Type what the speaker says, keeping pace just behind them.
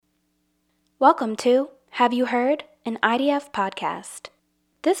Welcome to Have You Heard? An IDF podcast.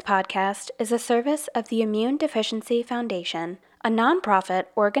 This podcast is a service of the Immune Deficiency Foundation, a nonprofit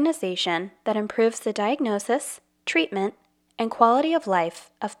organization that improves the diagnosis, treatment, and quality of life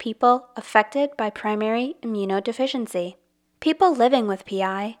of people affected by primary immunodeficiency. People living with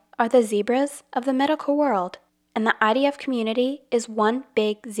PI are the zebras of the medical world, and the IDF community is one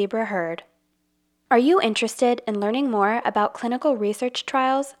big zebra herd. Are you interested in learning more about clinical research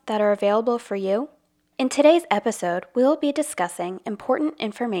trials that are available for you? In today's episode, we will be discussing important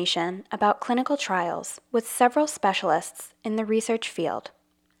information about clinical trials with several specialists in the research field.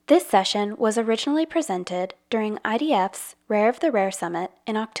 This session was originally presented during IDF's Rare of the Rare Summit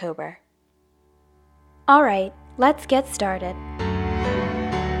in October. All right, let's get started.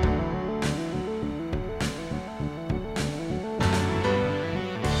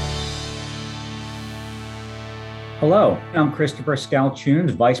 Hello, I'm Christopher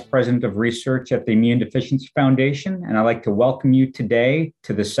Scalchunes, Vice President of Research at the Immune Deficiency Foundation, and I'd like to welcome you today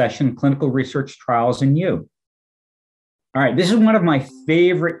to the session, Clinical Research Trials in You. All right, this is one of my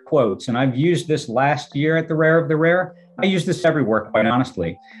favorite quotes, and I've used this last year at the Rare of the Rare. I use this everywhere, quite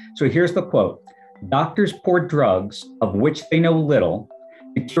honestly. So here's the quote. Doctors pour drugs of which they know little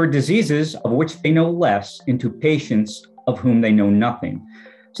to cure diseases of which they know less into patients of whom they know nothing.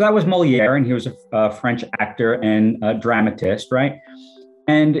 So that was Molière, and he was a French actor and a dramatist, right?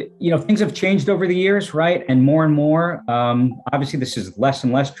 And, things have changed over the years, right? And more. Obviously, this is less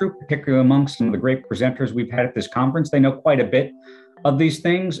and less true, particularly among some of the great presenters we've had at this conference. They know quite a bit of these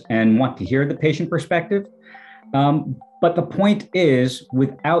things and want to hear the patient perspective. But the point is,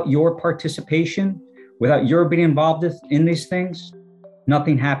 without your participation, without your being involved in these things,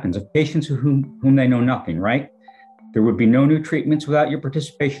 nothing happens. Of patients whom they know nothing, right? There would be no new treatments without your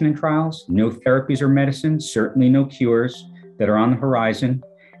participation in trials, no therapies or medicines, certainly no cures that are on the horizon,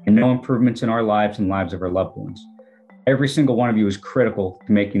 and no improvements in our lives and lives of our loved ones. Every single one of you is critical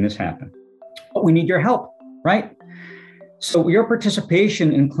to making this happen. But we need your help, right? So your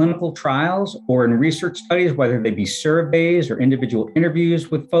participation in clinical trials or in research studies, whether they be surveys or individual interviews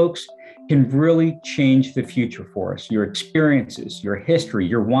with folks, can really change the future for us. Your experiences, your history,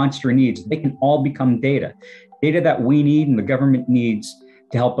 your wants, your needs, they can all become data that we need and the government needs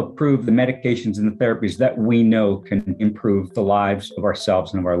to help approve the medications and the therapies that we know can improve the lives of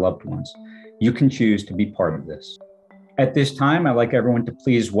ourselves and of our loved ones. You can choose to be part of this. At this time, I'd like everyone to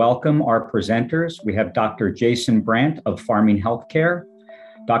please welcome our presenters. We have Dr. Jason Brandt of Pharming Healthcare,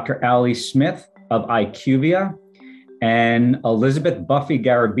 Dr. Ali Smith of IQVIA, and Elizabeth Buffy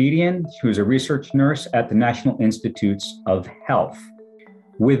Garabedian, who's a research nurse at the National Institutes of Health.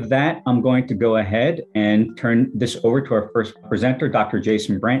 With that, I'm going to go ahead and turn this over to our first presenter, Dr.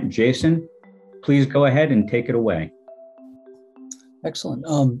 Jason Brandt. Jason, please go ahead and take it away. Excellent.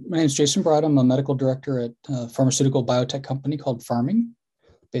 My name is Jason Brandt. I'm a medical director at a pharmaceutical biotech company called Pharming,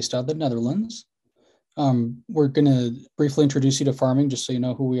 based out of the Netherlands. We're going to briefly introduce you to Pharming, just so you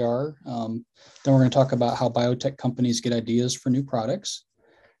know who we are. Then we're going to talk about how biotech companies get ideas for new products.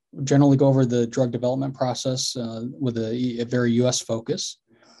 We'll generally go over the drug development process with a very U.S. focus.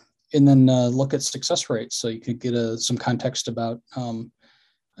 And then look at success rates, so you can get some context about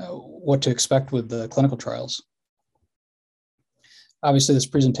what to expect with the clinical trials. Obviously, this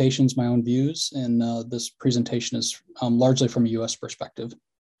presentation is my own views, and this presentation is largely from a U.S. perspective.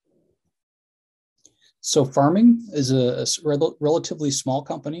 So Pharming is a relatively small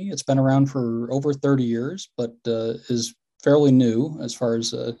company. It's been around for over 30 years, but is fairly new as far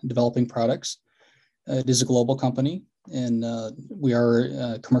as developing products. It is a global company. And we are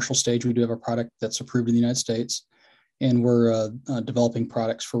a commercial stage. We do have a product that's approved in the United States, and we're developing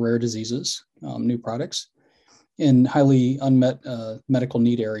products for rare diseases, new products in highly unmet medical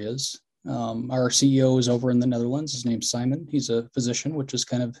need areas. Our CEO is over in the Netherlands. His name's Simon. He's a physician, which is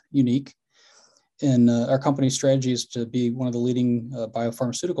kind of unique. And our company's strategy is to be one of the leading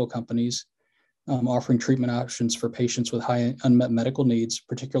biopharmaceutical companies offering treatment options for patients with high unmet medical needs,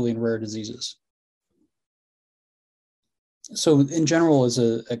 particularly in rare diseases. So in general, as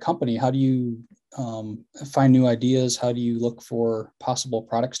a company, how do you find new ideas? How do you look for possible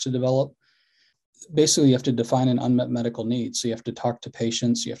products to develop? Basically, you have to define an unmet medical need. So you have to talk to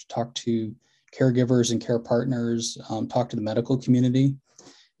patients, you have to talk to caregivers and care partners, talk to the medical community,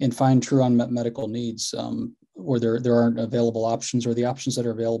 and find true unmet medical needs where there aren't available options, or the options that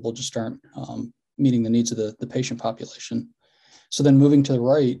are available just aren't meeting the needs of the patient population. So then moving to the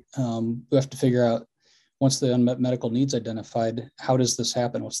right, we have to figure out, once the unmet medical needs identified, how does this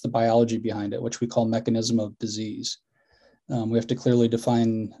happen? What's the biology behind it, which we call mechanism of disease? We have to clearly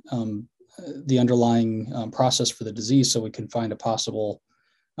define the underlying process for the disease so we can find a possible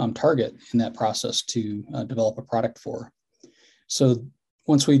target in that process to develop a product for. So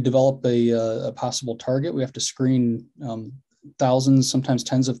once we develop a possible target, we have to screen thousands, sometimes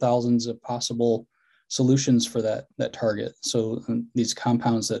tens of thousands of possible solutions for that target. So these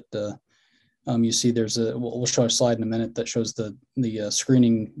compounds that you see, we'll show a slide in a minute that shows the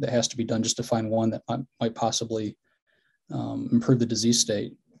screening that has to be done just to find one that might possibly improve the disease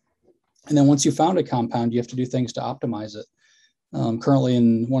state. And then once you found a compound, you have to do things to optimize it. Currently,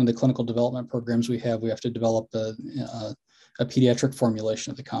 in one of the clinical development programs we have to develop a pediatric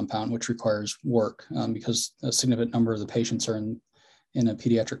formulation of the compound, which requires work because a significant number of the patients are in a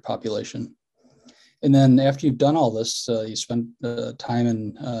pediatric population. And then after you've done all this, you spend time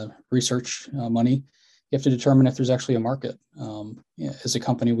and research money. You have to determine if there's actually a market. As a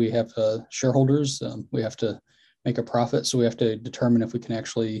company, we have shareholders. We have to make a profit. So we have to determine if we can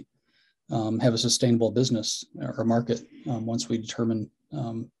actually have a sustainable business or market once we determine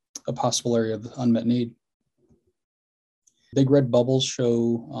a possible area of unmet need. Big red bubbles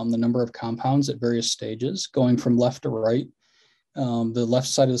show the number of compounds at various stages, going from left to right. The left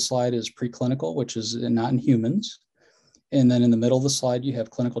side of the slide is preclinical, which is not in humans. And then in the middle of the slide, you have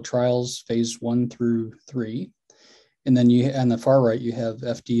clinical trials, phase 1 through 3. And then on the far right, you have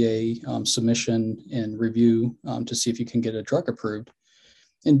FDA submission and review to see if you can get a drug approved.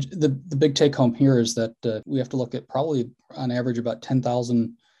 And the big take home here is that we have to look at probably on average about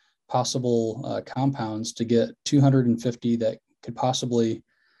 10,000 possible compounds to get 250 that could possibly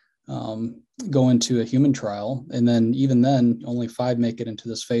go into a human trial. And then even then, only 5 make it into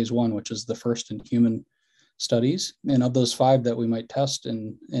this phase 1, which is the first in human studies. And of those 5 that we might test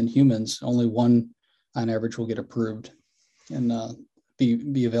in humans, only 1 on average will get approved and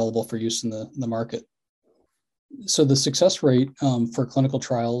be available for use in the market. So the success rate for clinical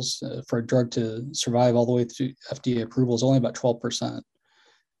trials for a drug to survive all the way through FDA approval is only about 12%.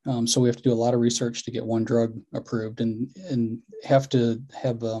 So we have to do a lot of research to get one drug approved and have to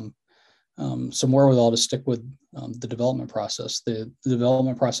have some wherewithal to stick with the development process. The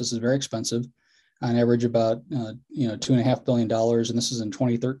development process is very expensive, on average about $2.5 billion, and this is in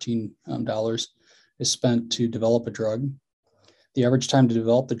 2013 dollars, is spent to develop a drug. The average time to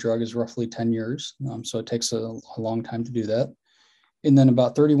develop the drug is roughly 10 years, so it takes a long time to do that. And then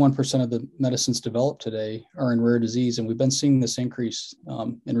about 31% of the medicines developed today are in rare disease, and we've been seeing this increase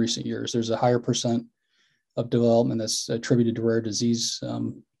in recent years. There's a higher percent of development that's attributed to rare diseases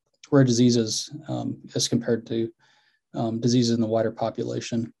as compared to diseases in the wider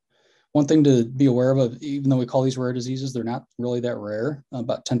population. One thing to be aware of, even though we call these rare diseases, they're not really that rare.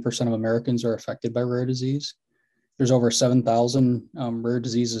 About 10% of Americans are affected by rare disease. There's over 7,000 rare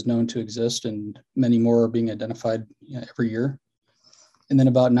diseases known to exist, and many more are being identified every year. And then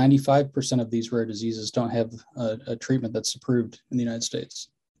about 95% of these rare diseases don't have a treatment that's approved in the United States.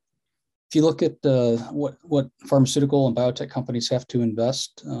 If you look at what pharmaceutical and biotech companies have to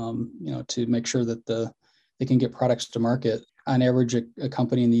invest, to make sure that they can get products to market, on average, a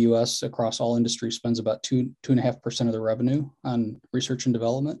company in the U.S. across all industries spends about 2.5% of their revenue on research and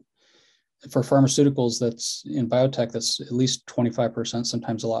development. For pharmaceuticals, that's in biotech, that's at least 25%,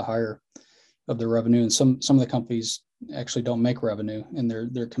 sometimes a lot higher of their revenue. And some of the companies actually don't make revenue, and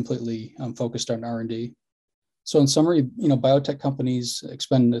they're completely focused on R&D. So in summary, biotech companies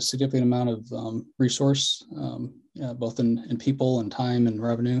expend a significant amount of resource, both in people and time and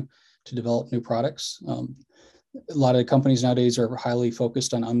revenue, to develop new products. A lot of companies nowadays are highly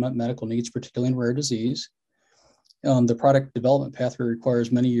focused on unmet medical needs, particularly in rare disease. The product development pathway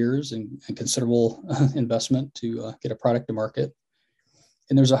requires many years and considerable investment to get a product to market.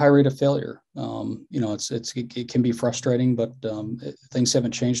 And there's a high rate of failure. It can be frustrating, but things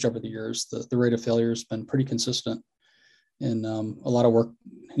haven't changed over the years. The rate of failure has been pretty consistent, and a lot of work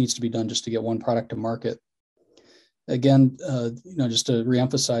needs to be done just to get one product to market. Again, just to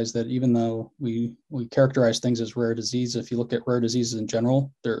reemphasize that even though we characterize things as rare disease, if you look at rare diseases in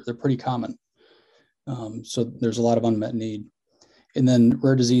general, they're pretty common. So there's a lot of unmet need. And then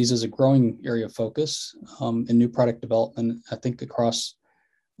rare disease is a growing area of focus in new product development, I think across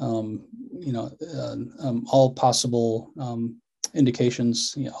all possible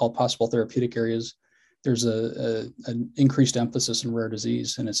indications, all possible therapeutic areas. There's an increased emphasis in rare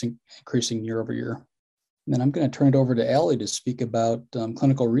disease, and it's increasing year over year. And then I'm going to turn it over to Allie to speak about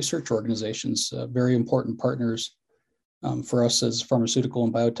clinical research organizations, very important partners for us as pharmaceutical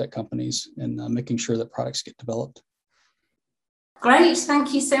and biotech companies, and making sure that products get developed. Great.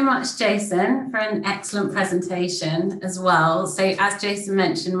 Thank you so much, Jason, for an excellent presentation as well. So as Jason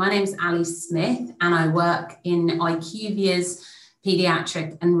mentioned, my name is Allie Smith, and I work in IQVIA's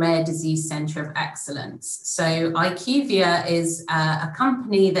Pediatric and Rare Disease Center of Excellence. So IQVIA is a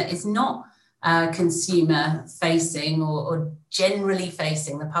company that is not consumer facing or generally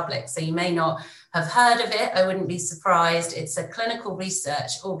facing the public. So you may not have heard of it. I wouldn't be surprised. It's a clinical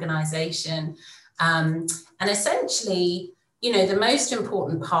research organization. And essentially, the most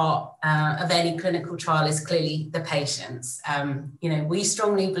important part of any clinical trial is clearly the patients. We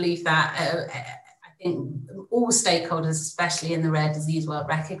strongly believe that. I think all stakeholders, especially in the rare disease world,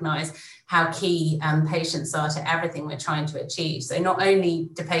 recognize how key patients are to everything we're trying to achieve. So not only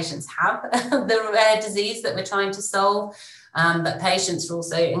do patients have the rare disease that we're trying to solve, but patients are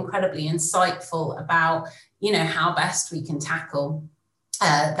also incredibly insightful about, how best we can tackle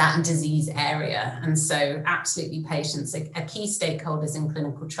that disease area. And so absolutely patients are key stakeholders in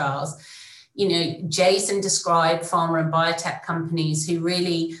clinical trials. Jason described pharma and biotech companies who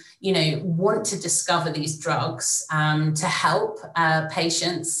really, want to discover these drugs to help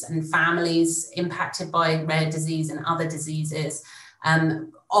patients and families impacted by rare disease and other diseases.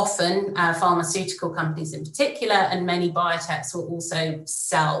 Often pharmaceutical companies in particular, and many biotechs will also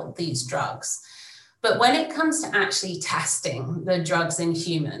sell these drugs. But when it comes to actually testing the drugs in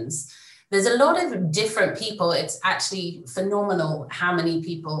humans, there's a lot of different people. It's actually phenomenal how many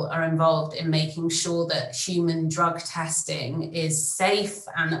people are involved in making sure that human drug testing is safe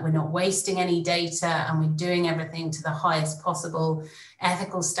and that we're not wasting any data and we're doing everything to the highest possible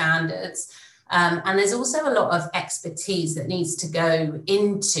ethical standards. And there's also a lot of expertise that needs to go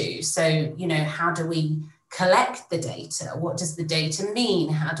into. So, how do we collect the data? What does the data mean?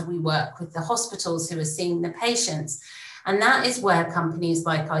 How do we work with the hospitals who are seeing the patients? And that is where companies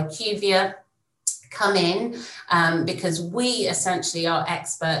like IQVIA come in, because we essentially are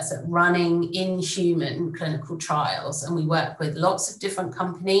experts at running in human clinical trials. And we work with lots of different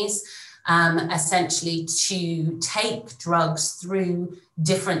companies, essentially to take drugs through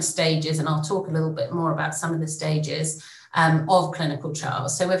different stages. And I'll talk a little bit more about some of the stages of clinical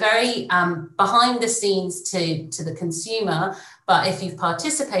trials. So we're very behind the scenes to the consumer, but if you've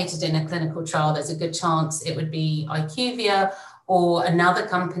participated in a clinical trial, there's a good chance it would be IQVIA or another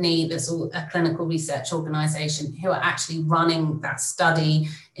company that's a clinical research organization who are actually running that study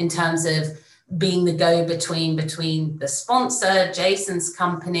in terms of being the go-between between the sponsor, Jason's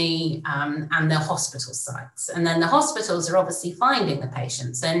company, and the hospital sites. And then the hospitals are obviously finding the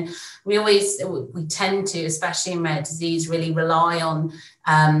patients. And we tend to, especially in rare disease, really rely on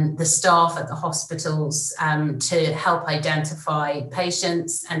the staff at the hospitals to help identify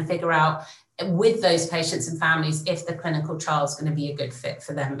patients and figure out with those patients and families if the clinical trial is going to be a good fit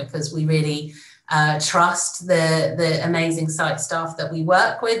for them, because we really trust the amazing site staff that we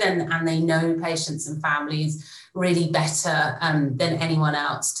work with, and they know patients and families really better than anyone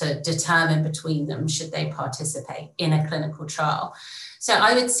else to determine between them should they participate in a clinical trial. So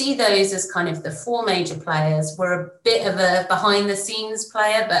I would see those as kind of the four major players. We're a bit of a behind the scenes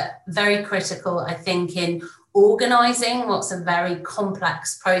player, but very critical, I think, in organizing what's a very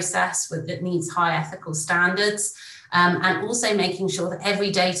complex process that needs high ethical standards. And also making sure that every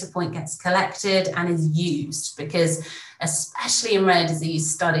data point gets collected and is used, because especially in rare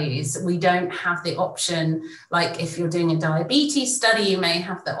disease studies, we don't have the option, like if you're doing a diabetes study, you may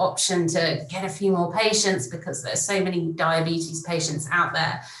have the option to get a few more patients because there's so many diabetes patients out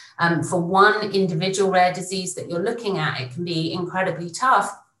there. For one individual rare disease that you're looking at, it can be incredibly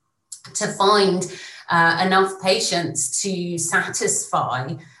tough to find enough patients to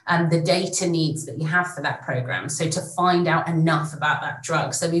satisfy the data needs that you have for that program. So to find out enough about that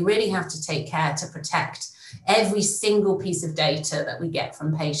drug. So we really have to take care to protect every single piece of data that we get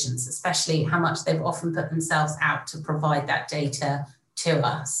from patients, especially how much they've often put themselves out to provide that data to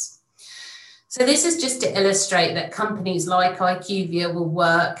us. So this is just to illustrate that companies like IQVIA will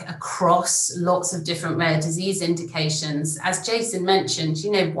work across lots of different rare disease indications. As Jason mentioned,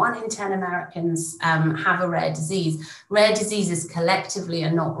 1 in 10 Americans have a rare disease. Rare diseases collectively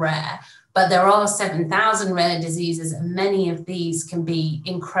are not rare, but there are 7,000 rare diseases, and many of these can be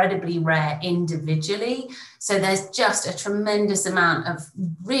incredibly rare individually. So there's just a tremendous amount of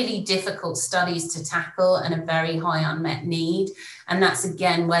really difficult studies to tackle and a very high unmet need. And that's,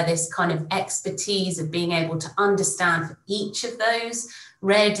 again, where this kind of expertise of being able to understand for each of those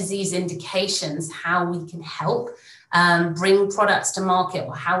rare disease indications how we can help bring products to market,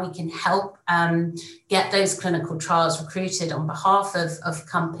 or how we can help get those clinical trials recruited on behalf of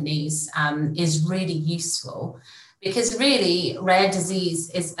companies is really useful, because really rare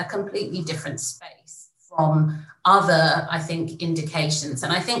disease is a completely different space from other, I think, indications.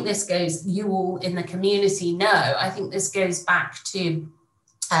 And I think this goes, you all in the community know, I think this goes back to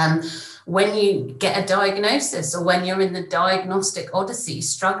When you get a diagnosis, or when you're in the diagnostic odyssey,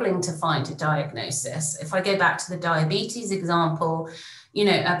 struggling to find a diagnosis. If I go back to the diabetes example,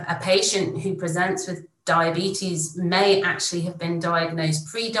 a patient who presents with diabetes may actually have been diagnosed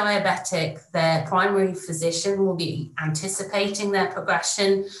pre-diabetic. Their primary physician will be anticipating their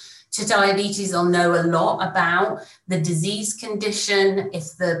progression to diabetes. They'll know a lot about the disease condition.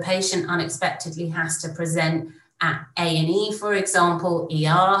 If the patient unexpectedly has to present at A&E, for example,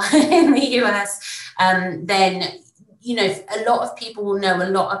 ER in the US, then a lot of people will know a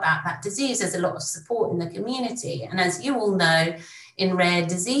lot about that disease. There's a lot of support in the community. And as you all know, in rare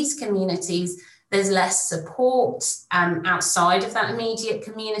disease communities, there's less support outside of that immediate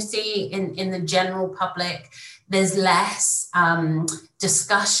community in the general public. There's less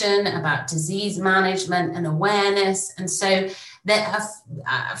discussion about disease management and awareness. And so there are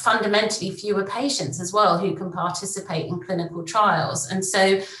fundamentally fewer patients as well who can participate in clinical trials. And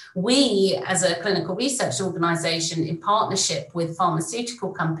so we, as a clinical research organization in partnership with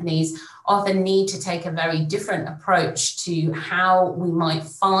pharmaceutical companies, often need to take a very different approach to how we might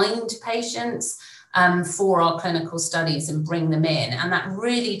find patients for our clinical studies and bring them in. And that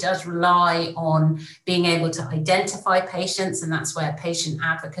really does rely on being able to identify patients. And that's where patient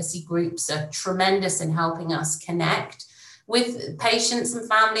advocacy groups are tremendous in helping us connect with patients and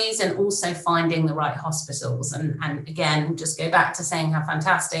families, and also finding the right hospitals. And again, just go back to saying how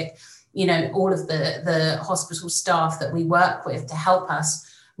fantastic, all of the hospital staff that we work with to help us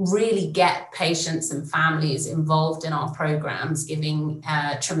really get patients and families involved in our programs, giving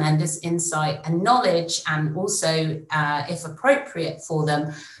tremendous insight and knowledge, and also, if appropriate for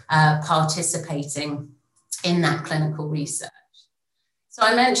them, participating in that clinical research. So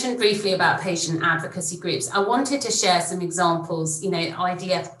I mentioned briefly about patient advocacy groups. I wanted to share some examples.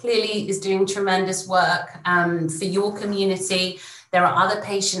 IDF clearly is doing tremendous work for your community. There are other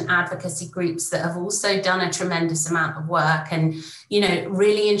patient advocacy groups that have also done a tremendous amount of work, and,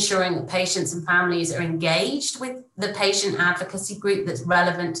 really ensuring that patients and families are engaged with the patient advocacy group that's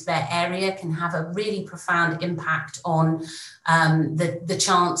relevant to their area can have a really profound impact on the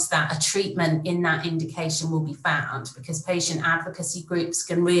chance that a treatment in that indication will be found, because patient advocacy groups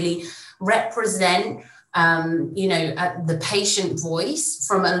can really represent the patient voice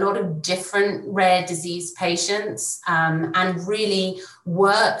from a lot of different rare disease patients, and really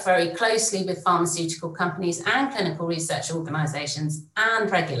work very closely with pharmaceutical companies and clinical research organizations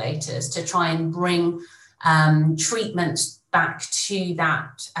and regulators to try and bring treatments back to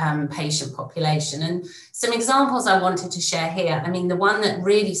that patient population. And some examples I wanted to share here. I mean, the one that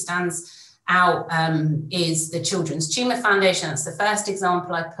really stands out is the Children's Tumor Foundation. That's the first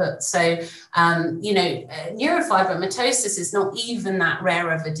example I put. So, neurofibromatosis is not even that rare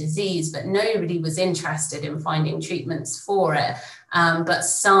of a disease, but nobody was interested in finding treatments for it. But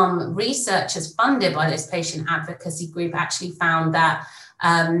some researchers funded by this patient advocacy group actually found that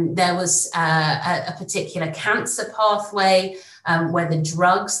there was a particular cancer pathway where the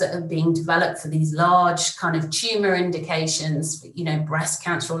drugs that are being developed for these large kind of tumor indications, breast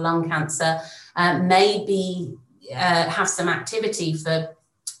cancer or lung cancer, maybe have some activity for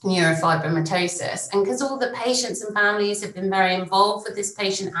neurofibromatosis. And because all the patients and families have been very involved with this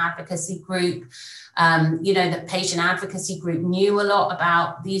patient advocacy group, the patient advocacy group knew a lot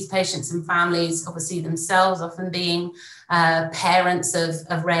about these patients and families, obviously themselves often being parents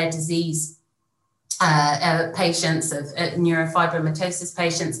of rare disease patients, of neurofibromatosis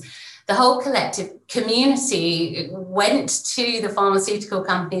patients. The whole collective community went to the pharmaceutical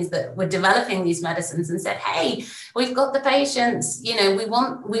companies that were developing these medicines and said, hey, we've got the patients, we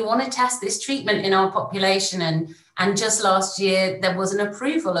want to test this treatment in our population. And just last year, there was an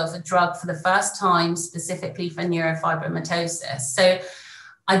approval of a drug for the first time specifically for neurofibromatosis. So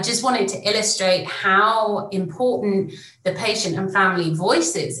I just wanted to illustrate how important the patient and family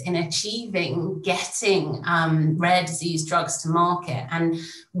voices in getting rare disease drugs to market, and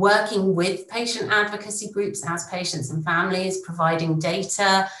working with patient advocacy groups as patients and families, providing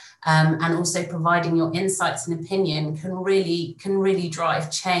data, and also providing your insights and opinion can really drive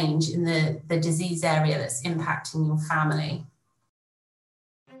change in the disease area that's impacting your family.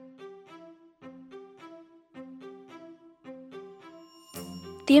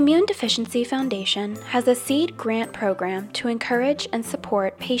 The Immune Deficiency Foundation has a seed grant program to encourage and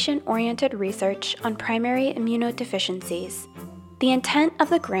support patient-oriented research on primary immunodeficiencies. The intent of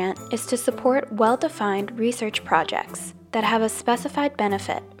the grant is to support well-defined research projects that have a specified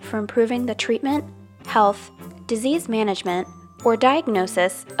benefit for improving the treatment, health, disease management, or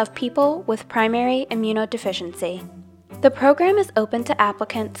diagnosis of people with primary immunodeficiency. The program is open to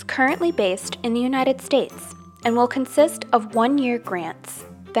applicants currently based in the United States and will consist of one-year grants.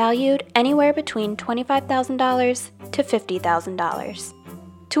 valued anywhere between $25,000 to $50,000.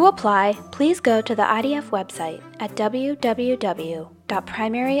 To apply, please go to the IDF website at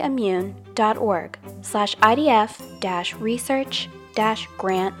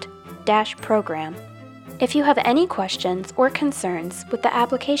www.primarymune.org/IDF-research-grant-program. If you have any questions or concerns with the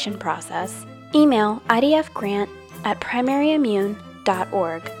application process, email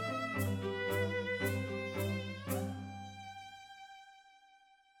idfgrant@primaryimmune.org.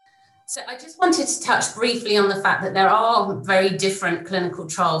 So I just wanted to touch briefly on the fact that there are very different clinical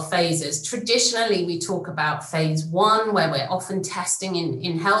trial phases. Traditionally, we talk about phase 1, where we're often testing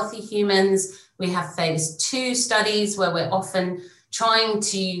in healthy humans. We have phase 2 studies where we're often trying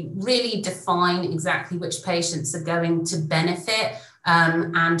to really define exactly which patients are going to benefit,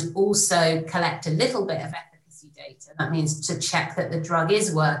 and also collect a little bit of efficacy data. That means to check that the drug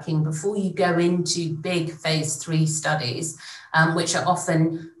is working before you go into big phase 3 studies, which are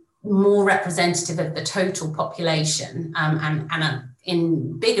often more representative of the total population, and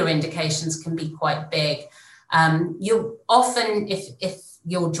in bigger indications can be quite big. You'll often, if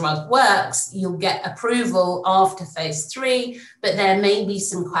your drug works, you'll get approval after phase 3, but there may be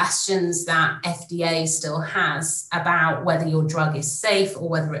some questions that FDA still has about whether your drug is safe or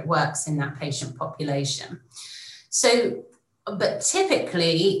whether it works in that patient population. So, but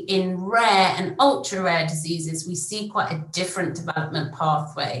typically in rare and ultra rare diseases, we see quite a different development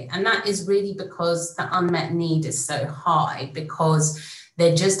pathway. And that is really because the unmet need is so high, because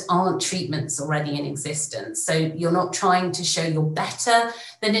there just aren't treatments already in existence. So you're not trying to show you're better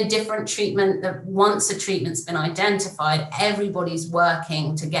than a different treatment, that once a treatment's been identified, everybody's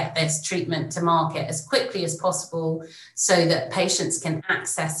working to get this treatment to market as quickly as possible so that patients can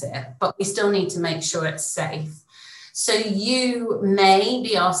access it. But we still need to make sure it's safe. So you may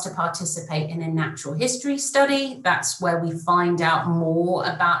be asked to participate in a natural history study. That's where we find out more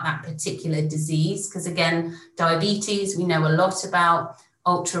about that particular disease. Because again, diabetes, we know a lot about.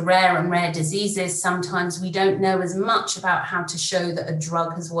 Ultra rare and rare diseases, sometimes we don't know as much about how to show that a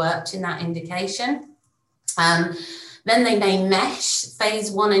drug has worked in that indication. Then they may mesh phase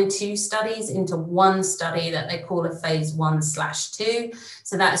 1 and 2 studies into one study that they call a phase 1/2.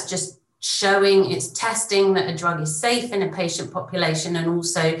 So that's just showing, it's testing that a drug is safe in a patient population and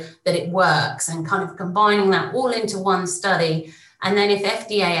also that it works, and kind of combining that all into one study. And then if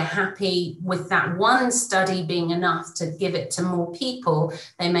FDA are happy with that one study being enough to give it to more people,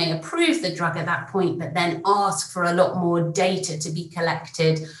 they may approve the drug at that point, but then ask for a lot more data to be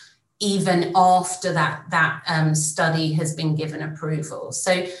collected even after that study has been given approval.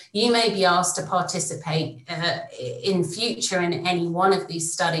 So you may be asked to participate in future in any one of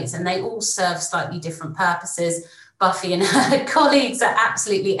these studies, and they all serve slightly different purposes. Buffy and her colleagues are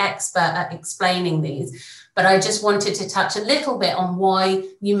absolutely expert at explaining these. But I just wanted to touch a little bit on why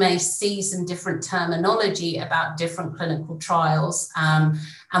you may see some different terminology about different clinical trials, and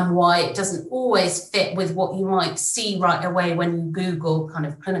why it doesn't always fit with what you might see right away when you Google kind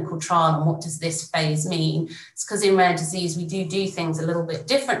of clinical trial and what does this phase mean. It's because in rare disease, we do things a little bit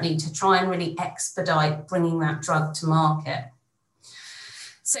differently to try and really expedite bringing that drug to market.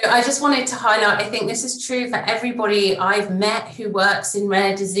 So I just wanted to highlight, I think this is true for everybody I've met who works in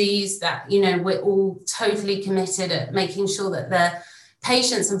rare disease, that, you know, we're all totally committed at making sure that the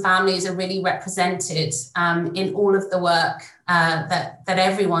patients and families are really represented in all of the work that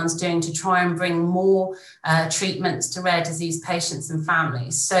everyone's doing to try and bring more treatments to rare disease patients and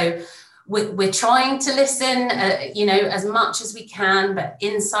families. So we're trying to listen, you know, as much as we can, but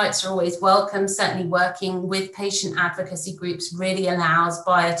insights are always welcome. Certainly working with patient advocacy groups really allows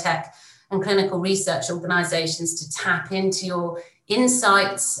biotech and clinical research organizations to tap into your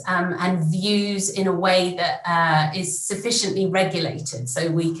insights and views in a way that is sufficiently regulated, so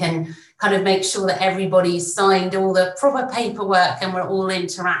we can kind of make sure that everybody's signed all the proper paperwork and we're all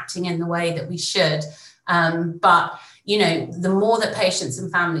interacting in the way that we should. But you know, the more that patients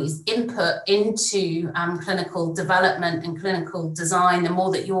and families input into clinical development and clinical design, the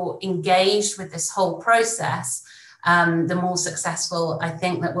more that you're engaged with this whole process, the more successful I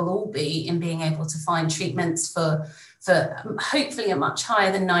think that we'll all be in being able to find treatments for hopefully a much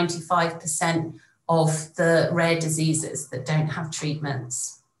higher than 95% of the rare diseases that don't have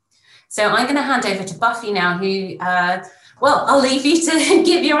treatments. So I'm going to hand over to Buffy now, who, well, I'll leave you to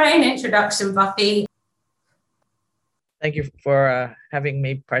give your own introduction, Buffy. Thank you for having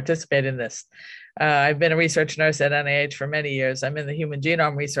me participate in this. I've been a research nurse at NIH for many years. I'm in the Human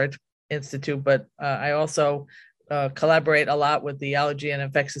Genome Research Institute, but I also collaborate a lot with the Allergy and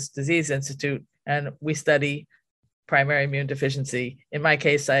Infectious Disease Institute, and we study primary immune deficiency. In my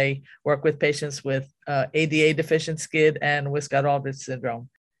case, I work with patients with ADA deficient SCID and Wiskott-Aldrich syndrome.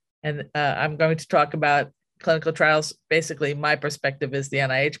 And I'm going to talk about clinical trials. Basically, my perspective is the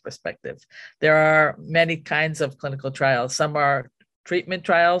NIH perspective. There are many kinds of clinical trials. Some are treatment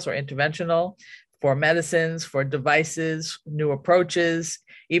trials or interventional for medicines, for devices, new approaches,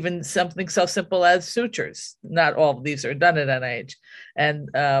 even something so simple as sutures. Not all of these are done at NIH.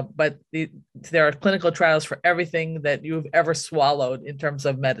 But there are clinical trials for everything that you've ever swallowed in terms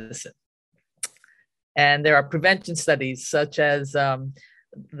of medicine. And there are prevention studies such as the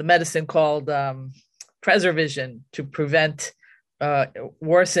medicine called PreserVision to prevent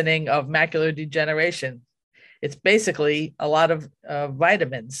worsening of macular degeneration. It's basically a lot of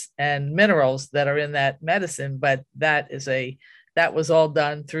vitamins and minerals that are in that medicine, but that was all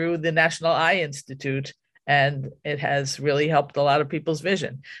done through the National Eye Institute, and it has really helped a lot of people's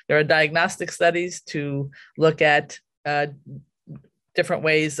vision. There are diagnostic studies to look at different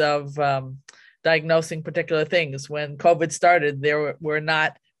ways of diagnosing particular things. When COVID started, there were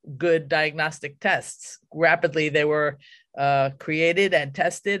not good diagnostic tests. Rapidly, they were created and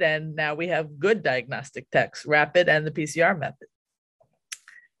tested, and now we have good diagnostic tests, rapid and the PCR method.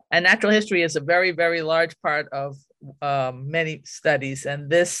 And natural history is a very, very large part of many studies, and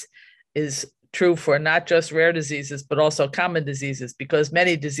this is true for not just rare diseases, but also common diseases, because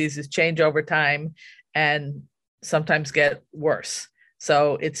many diseases change over time and sometimes get worse.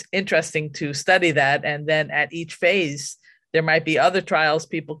 So it's interesting to study that, and then at each phase, there might be other trials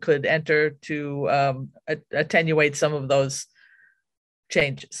people could enter to attenuate some of those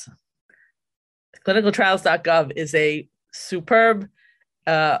changes. Clinicaltrials.gov is a superb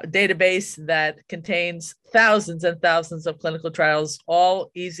database that contains thousands and thousands of clinical trials, all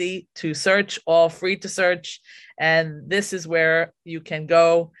easy to search, all free to search. And this is where you can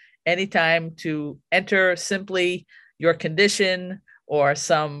go anytime to enter simply your condition or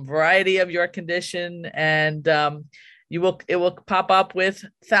some variety of your condition, and it will pop up with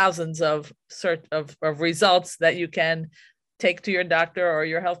thousands of results that you can take to your doctor or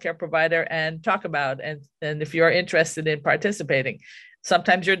your healthcare provider and talk about. And if you're interested in participating,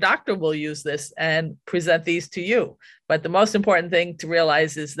 sometimes your doctor will use this and present these to you. But the most important thing to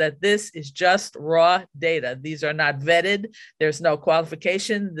realize is that this is just raw data. These are not vetted. There's no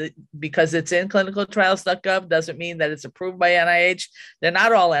qualification. Because it's in clinicaltrials.gov doesn't mean that it's approved by NIH. They're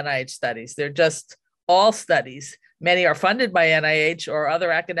not all NIH studies. They're just all studies. Many are funded by NIH or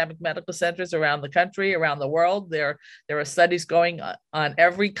other academic medical centers around the country, around the world. There are studies going on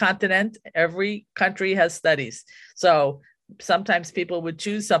every continent. Every country has studies. So sometimes people would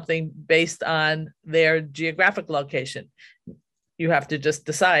choose something based on their geographic location. You have to just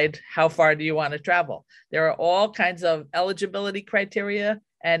decide how far do you want to travel. There are all kinds of eligibility criteria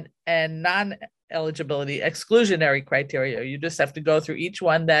and non-eligibility, exclusionary criteria. You just have to go through each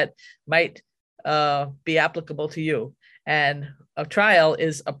one that might be applicable to you. And a trial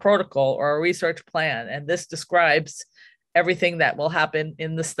is a protocol or a research plan, and this describes everything that will happen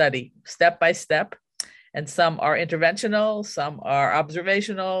in the study, step by step. And some are interventional, some are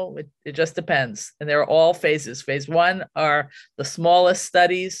observational. It just depends. And they're all phases. Phase 1 are the smallest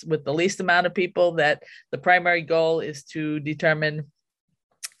studies with the least amount of people, that the primary goal is to determine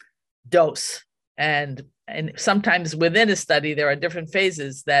dose. And sometimes within a study, there are different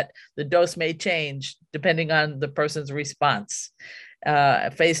phases that the dose may change depending on the person's response.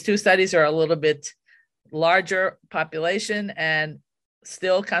 Phase 2 studies are a little bit larger population and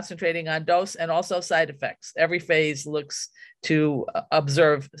still concentrating on dose and also side effects. Every phase looks to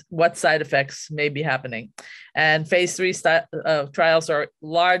observe what side effects may be happening. And phase 3 trials are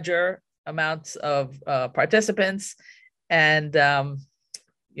larger amounts of participants, and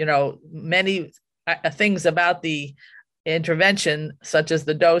many things about the intervention, such as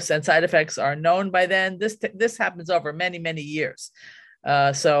the dose and side effects, are known by then. This happens over many, many years.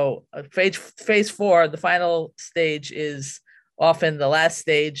 So phase 4, the final stage, is often the last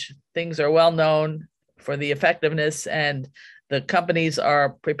stage. Things are well known for the effectiveness, and the companies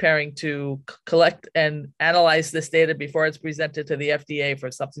are preparing to collect and analyze this data before it's presented to the FDA for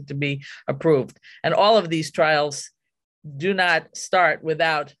something to be approved. And all of these trials do not start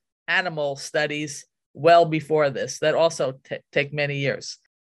without animal studies well before this, that also take many years.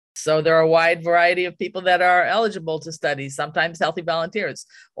 So there are a wide variety of people that are eligible to study, sometimes healthy volunteers.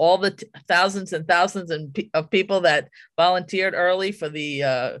 All the thousands and thousands of people that volunteered early for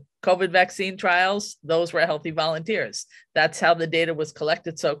the COVID vaccine trials, those were healthy volunteers. That's how the data was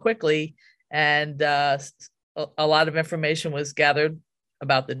collected so quickly. And a lot of information was gathered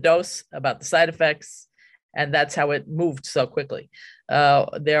about the dose, about the side effects, and that's how it moved so quickly.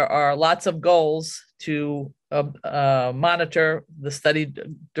 There are lots of goals to monitor. The study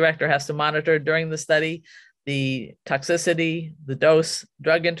director has to monitor during the study the toxicity, the dose,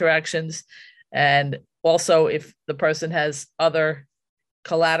 drug interactions, and also if the person has other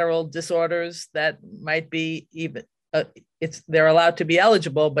collateral disorders that might be even, they're allowed to be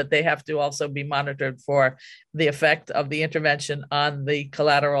eligible, but they have to also be monitored for the effect of the intervention on the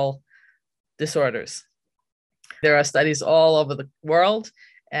collateral disorders. There are studies all over the world,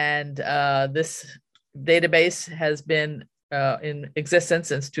 and this database has been in existence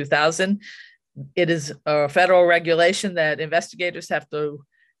since 2000. It is a federal regulation that investigators have to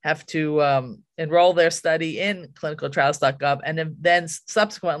enroll their study in clinicaltrials.gov, and then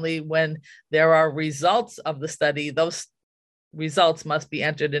subsequently, when there are results of the study, those results must be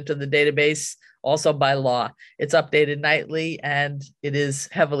entered into the database also by law. It's updated nightly, and it is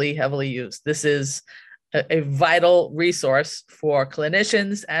heavily, heavily used. This is a vital resource for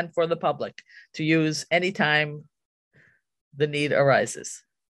clinicians and for the public to use anytime the need arises.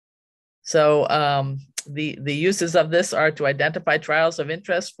 So the uses of this are to identify trials of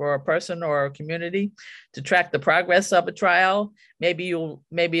interest for a person or a community, to track the progress of a trial. Maybe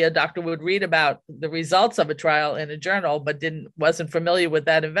a doctor would read about the results of a trial in a journal, but wasn't familiar with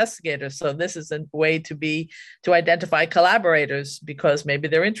that investigator. So this is a way to identify collaborators, because maybe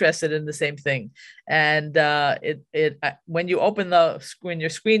they're interested in the same thing. And when you open when your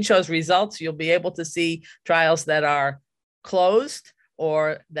screen shows results, you'll be able to see trials that are closed,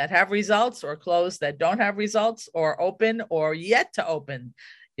 or that have results, or closed that don't have results, or open or yet to open.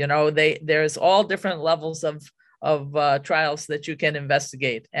 There's all different levels of trials that you can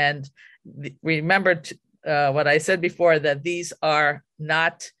investigate. And remember what I said before, that these are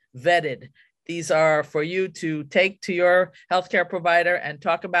not vetted. These are for you to take to your healthcare provider and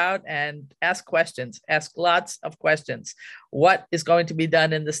talk about and ask questions, ask lots of questions. What is going to be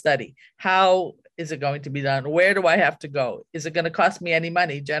done in the study? How is it going to be done? Where do I have to go? Is it going to cost me any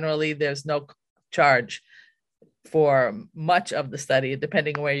money? Generally, there's no charge for much of the study,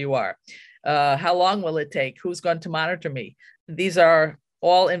 depending on where you are. How long will it take? Who's going to monitor me? These are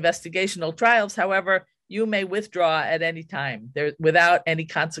all investigational trials. However, you may withdraw at any time without any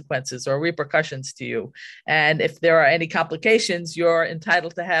consequences or repercussions to you. And if there are any complications, you're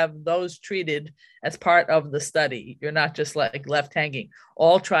entitled to have those treated as part of the study. You're not just left hanging.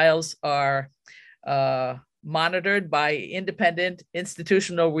 All trials are monitored by independent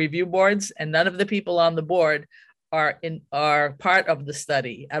institutional review boards, and none of the people on the board are part of the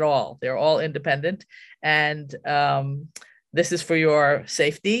study at all. They're all independent, and this is for your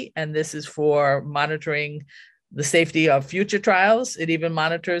safety, and this is for monitoring the safety of future trials. It even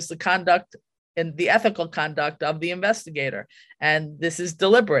monitors the conduct and the ethical conduct of the investigator, and this is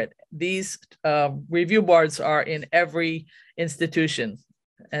deliberate. These review boards are in every institution,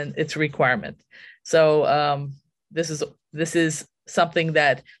 and it's a requirement. So this is something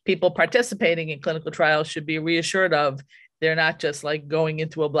that people participating in clinical trials should be reassured of. They're not just like going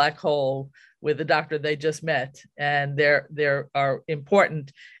into a black hole with a doctor they just met, and there are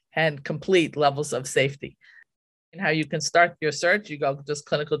important and complete levels of safety. And how you can start your search, you go just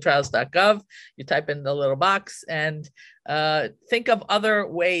clinicaltrials.gov, you type in the little box, and think of other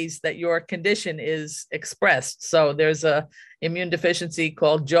ways that your condition is expressed. So there's a immune deficiency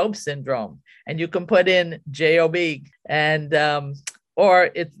called Job syndrome, and you can put in JOB, and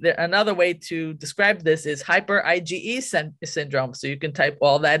or another way to describe this is hyper IgE syndrome. So you can type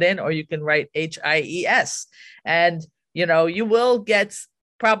all that in, or you can write HIES, and you will get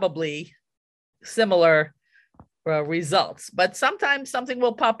probably similar results, but sometimes something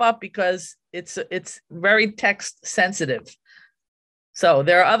will pop up because it's very text sensitive. So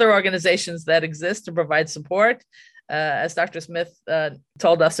there are other organizations that exist to provide support. As Dr. Smith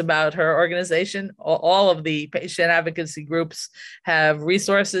told us about her organization, all of the patient advocacy groups have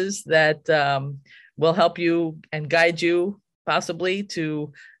resources that will help you and guide you possibly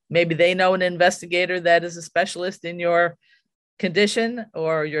to, maybe they know an investigator that is a specialist in your condition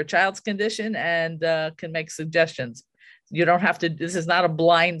or your child's condition and can make suggestions. You don't have to, this is not a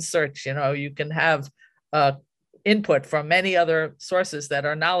blind search, you can have input from many other sources that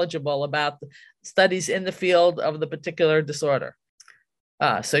are knowledgeable about studies in the field of the particular disorder.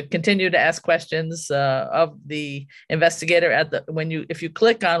 So continue to ask questions of the investigator if you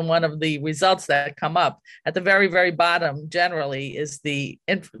click on one of the results that come up at the very, very bottom, generally is the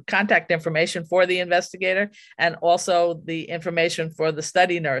contact information for the investigator, and also the information for the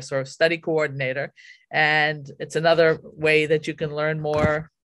study nurse or study coordinator. And it's another way that you can learn more,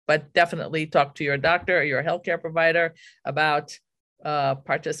 but definitely talk to your doctor or your healthcare provider about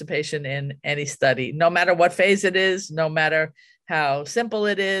participation in any study, no matter what phase it is, no matter how simple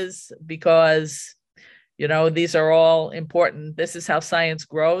it is, because These are all important. This is how science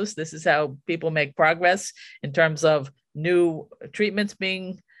grows. This is how people make progress in terms of new treatments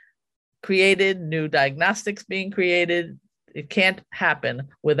being created, new diagnostics being created. It can't happen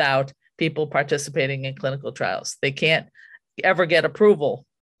without people participating in clinical trials. They can't ever get approval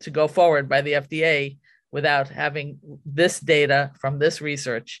to go forward by the FDA without having this data from this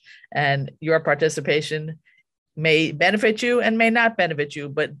research. And your participation may benefit you and may not benefit you,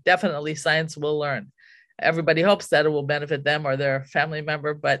 but definitely science will learn. Everybody hopes that it will benefit them or their family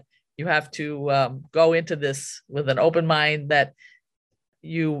member, but you have to go into this with an open mind that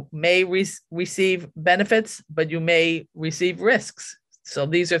you may receive benefits, but you may receive risks. So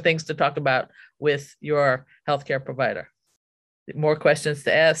these are things to talk about with your healthcare provider. More questions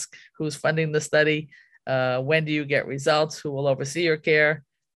to ask: who's funding the study? When do you get results? Who will oversee your care?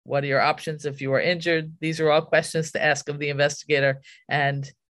 What are your options if you are injured? These are all questions to ask of the investigator.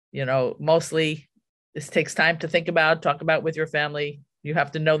 And, mostly this takes time to think about, talk about with your family. You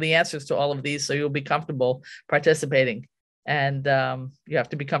have to know the answers to all of these so you'll be comfortable participating. And you have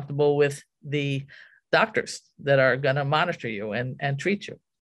to be comfortable with the doctors that are going to monitor you and treat you.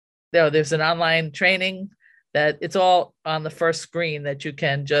 There's an online training that it's all on the first screen that you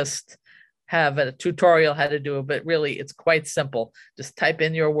can just have a tutorial how to do it, but really it's quite simple. Just type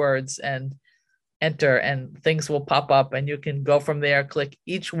in your words and enter and things will pop up and you can go from there, click.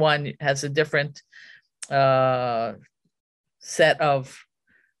 Each one has a different set of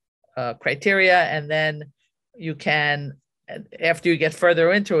criteria, and then you can, after you get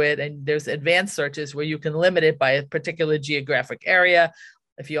further into it, and there's advanced searches where you can limit it by a particular geographic area.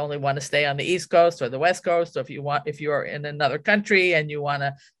 If you only want to stay on the East Coast or the West Coast, or if you're in another country and you want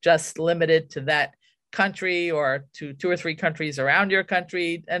to just limit it to that country or to 2 or 3 countries around your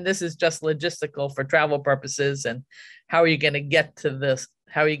country. And this is just logistical for travel purposes. And how are you going to get to this?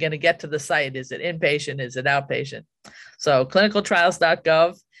 How are you going to get to the site? Is it inpatient? Is it outpatient? So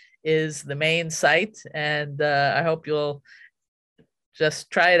clinicaltrials.gov is the main site. And I hope you'll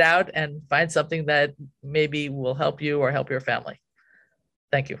just try it out and find something that maybe will help you or help your family.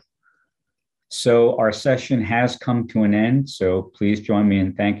 Thank you. So our session has come to an end. So please join me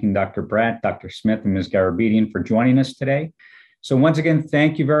in thanking Dr. Bratt, Dr. Smith, and Ms. Garabedian for joining us today. So once again,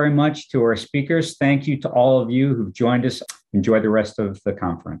 thank you very much to our speakers. Thank you to all of you who've joined us. Enjoy the rest of the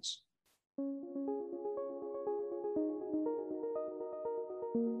conference.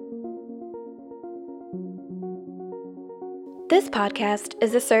 This podcast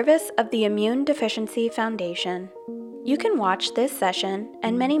is a service of the Immune Deficiency Foundation. You can watch this session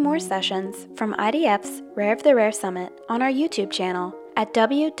and many more sessions from IDF's Rare of the Rare Summit on our YouTube channel at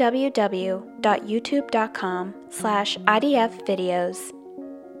www.youtube.com/IDF videos.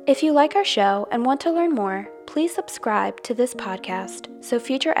 If you like our show and want to learn more, please subscribe to this podcast so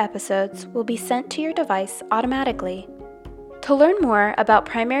future episodes will be sent to your device automatically. To learn more about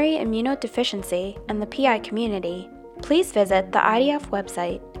primary immunodeficiency and the PI community, please visit the IDF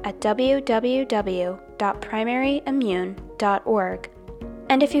website at www.primaryimmune.org.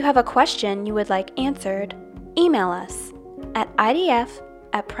 And if you have a question you would like answered, email us at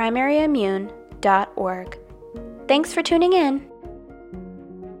idf@primaryimmune.org. Thanks for tuning in.